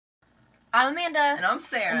I'm Amanda. And I'm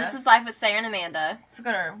Sarah. And this is Life with Sarah and Amanda. So we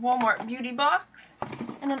got our Walmart beauty box.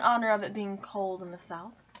 And in honor of it being cold in the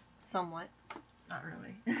South, somewhat. Not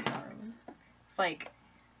really. Not really. It's like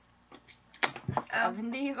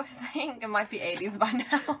 70s, I think. It might be 80s by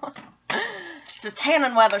now. It's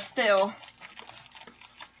tanning weather still.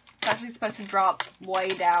 It's actually supposed to drop way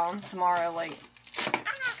down tomorrow, like,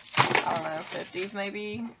 I don't know, 50s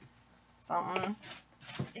maybe? Something.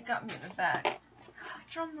 It got me in the back.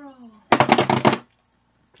 Drum roll.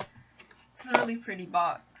 It's a really pretty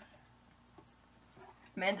box.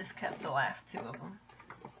 Amanda's kept the last two of them.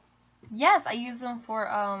 Yes, I use them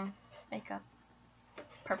for makeup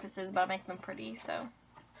purposes, but I make them pretty, so.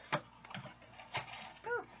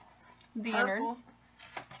 Ooh, the purple. innards.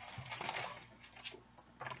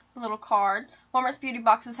 A little card. Walmart's beauty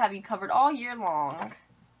boxes have you covered all year long.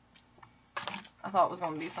 I thought it was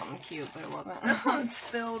going to be something cute, but it wasn't. This one's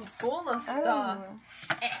filled full of stuff.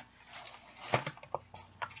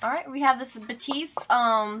 Alright, we have this Batiste.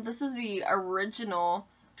 This is the original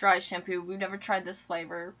dry shampoo. We've never tried this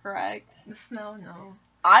flavor, correct? The smell, no.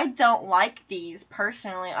 I don't like these,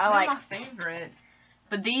 personally. They're my favorite.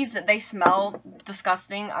 But these, they smell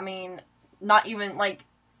disgusting. I mean, not even, like,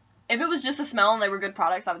 if it was just a smell and they were good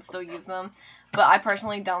products, I would still use them. But I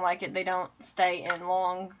personally don't like it. They don't stay in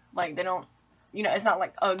long, like, they don't, you know, it's not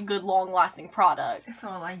like a good long-lasting product. That's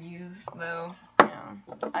all I use, though. Yeah,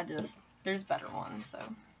 there's better ones, so.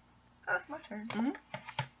 Oh, it's my turn. Mm-hmm.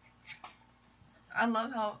 I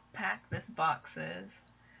love how packed this box is.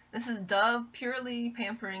 This is Dove Purely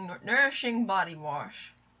Pampering Nourishing Body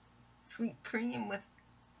Wash. Sweet cream with...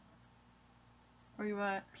 Where you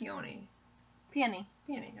at? Peony. Peony.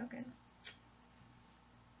 Peony, okay.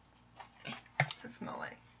 What's it smell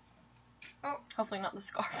like? Oh. Hopefully not the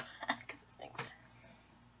scarf, because it stinks.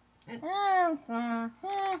 I don't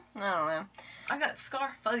know. I got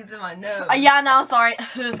scarf fuzzies in my nose. Yeah, no, sorry.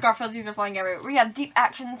 The scarf fuzzies are flying everywhere. We have Deep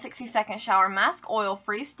Action 60-second shower mask,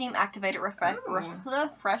 oil-free, steam-activated,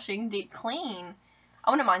 refreshing deep clean. I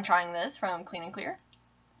wouldn't mind trying this from Clean and Clear.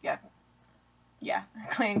 Yeah. Yeah,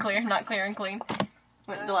 Clean and Clear, not Clear and Clean.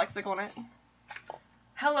 With Delexic on it.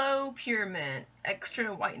 Hello Pure Mint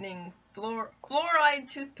Extra Whitening Fluoride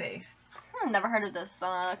Toothpaste. Never heard of this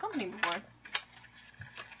company before.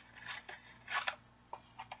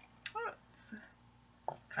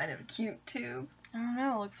 Kind of a cute tube. I don't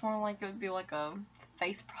know, it looks more like it would be like a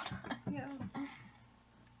face product. Yeah.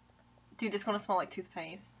 Dude, it's gonna smell like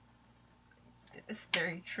toothpaste. It's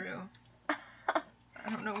very true. I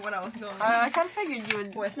don't know what I was going I kind of figured you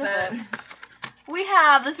would with sniff that. it. We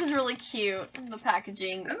have, this is really cute, the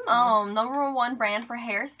packaging. Ooh. #1 brand for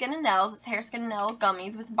hair, skin, and nails. It's hair, skin, and nail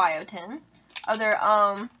gummies with biotin. Oh,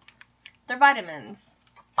 they're vitamins.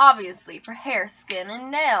 Obviously, for hair, skin, and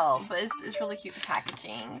nail. But it's really cute, the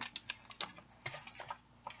packaging.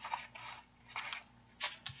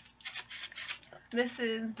 This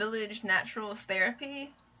is Village Naturals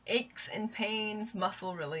Therapy. Aches and pains,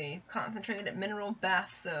 muscle relief. Concentrated mineral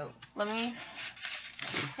bath soap.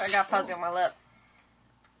 I got fuzzy on my lip.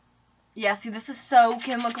 Yeah, see, this is so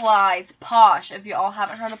chemicalized. Posh. If you all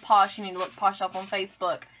haven't heard of Posh, you need to look Posh up on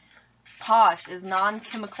Facebook. Posh is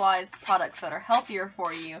non-chemicalized products that are healthier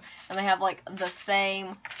for you, and they have, like, the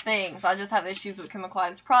same thing. So I just have issues with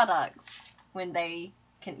chemicalized products when they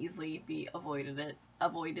can easily be avoided.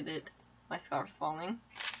 My scarf's falling.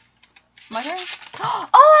 My turn? Oh,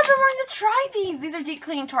 I've been wanting to try these! These are deep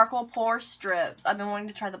clean charcoal pore strips. I've been wanting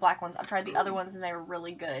to try the black ones. I've tried the other ones, and they were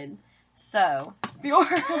really good. So,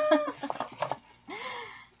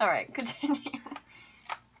 alright, continue.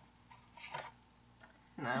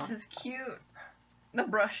 No. This is cute. The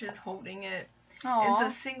brush is holding it. Aww.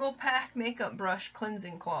 It's a single pack makeup brush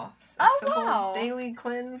cleansing cloths. Oh, simple wow. daily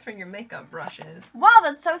cleanse for your makeup brushes. Wow,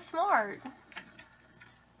 that's so smart.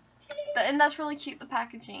 And that's really cute, the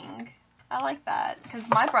packaging. I like that. Because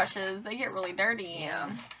my brushes, they get really dirty. Yeah.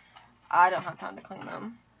 And I don't have time to clean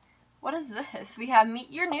them. What is this? We have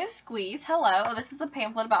Meet Your New Squeeze. Hello. Oh, this is a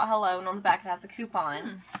pamphlet about Hello, and on the back it has a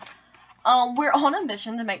coupon. We're on a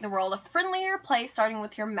mission to make the world a friendlier place, starting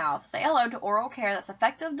with your mouth. Say hello to oral care that's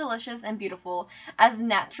effective, delicious, and beautiful, as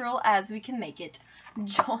natural as we can make it.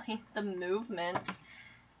 Join the movement.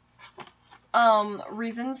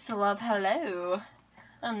 Reasons to love hello.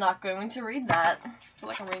 I'm not going to read that. I feel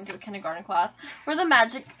like I'm reading to a kindergarten class. Where the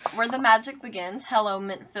magic begins. Hello,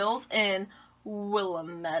 mint filled in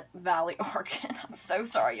Willamette Valley, Oregon. I'm so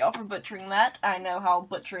sorry, y'all, for butchering that. I know how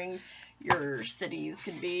butchering your cities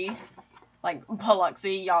can be. Like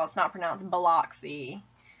Biloxi, y'all, it's not pronounced Biloxi.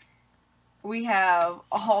 We have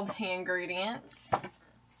all the ingredients.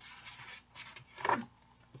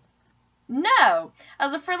 No.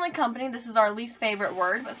 As a friendly company, this is our least favorite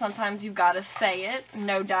word, but sometimes you've got to say it.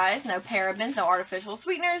 No dyes, no parabens, no artificial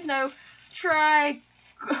sweeteners, no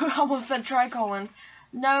almost said tricolons,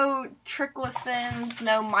 no triclosans,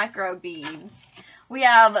 no microbeads. We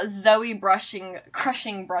have Zoe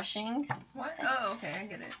crushing brushing. What? Oh, okay, I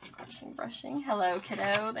get it. Crushing brushing. Hello,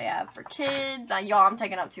 kiddo. They have for kids. Y'all, I'm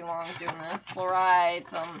taking up too long doing this. Fluorides.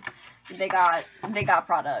 They got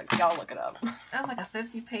products. Y'all look it up. That was like a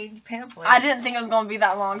 50-page pamphlet. I didn't think it was gonna be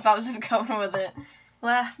that long, so I was just going with it.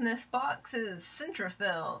 Lastness boxes.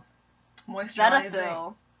 Centrafil. Moisturizing.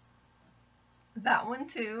 Cetaphil. That one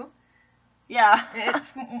too. Yeah.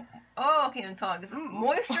 It's I can't even talk. It's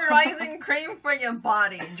moisturizing cream for your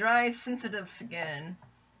body, dry, sensitive skin.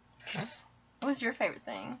 What was your favorite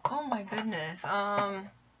thing? Oh my goodness. I'm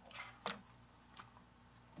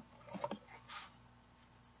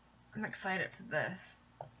excited for this,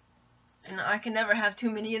 and I can never have too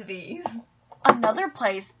many of these. Another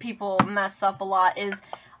place people mess up a lot is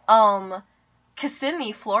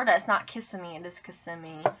Kissimmee, Florida. It's not Kissimmee, it is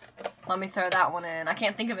Kissimmee. Let me throw that one in. I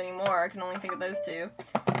can't think of any more. I can only think of those two.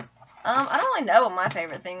 I don't really know what my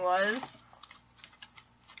favorite thing was.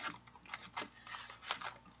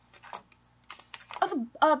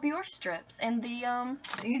 Oh, the Biore strips and the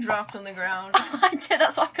You dropped on the ground. I did.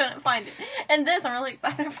 That's why I couldn't find it. And this, I'm really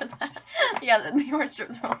excited for that. Yeah, the Biore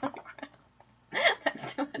strips were on the ground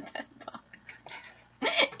next to a dead bug.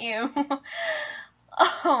 Ew.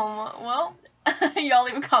 Well, y'all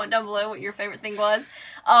leave a comment down below what your favorite thing was.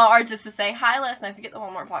 Or just to say hi, let us know if you get the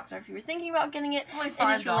Walmart box or if you were thinking about getting it. It's only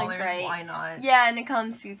It is really $5, great. why not? Yeah, and it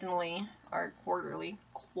comes seasonally or quarterly.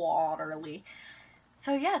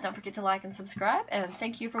 So yeah, don't forget to like and subscribe, and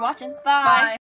thank you for watching. Bye! Bye.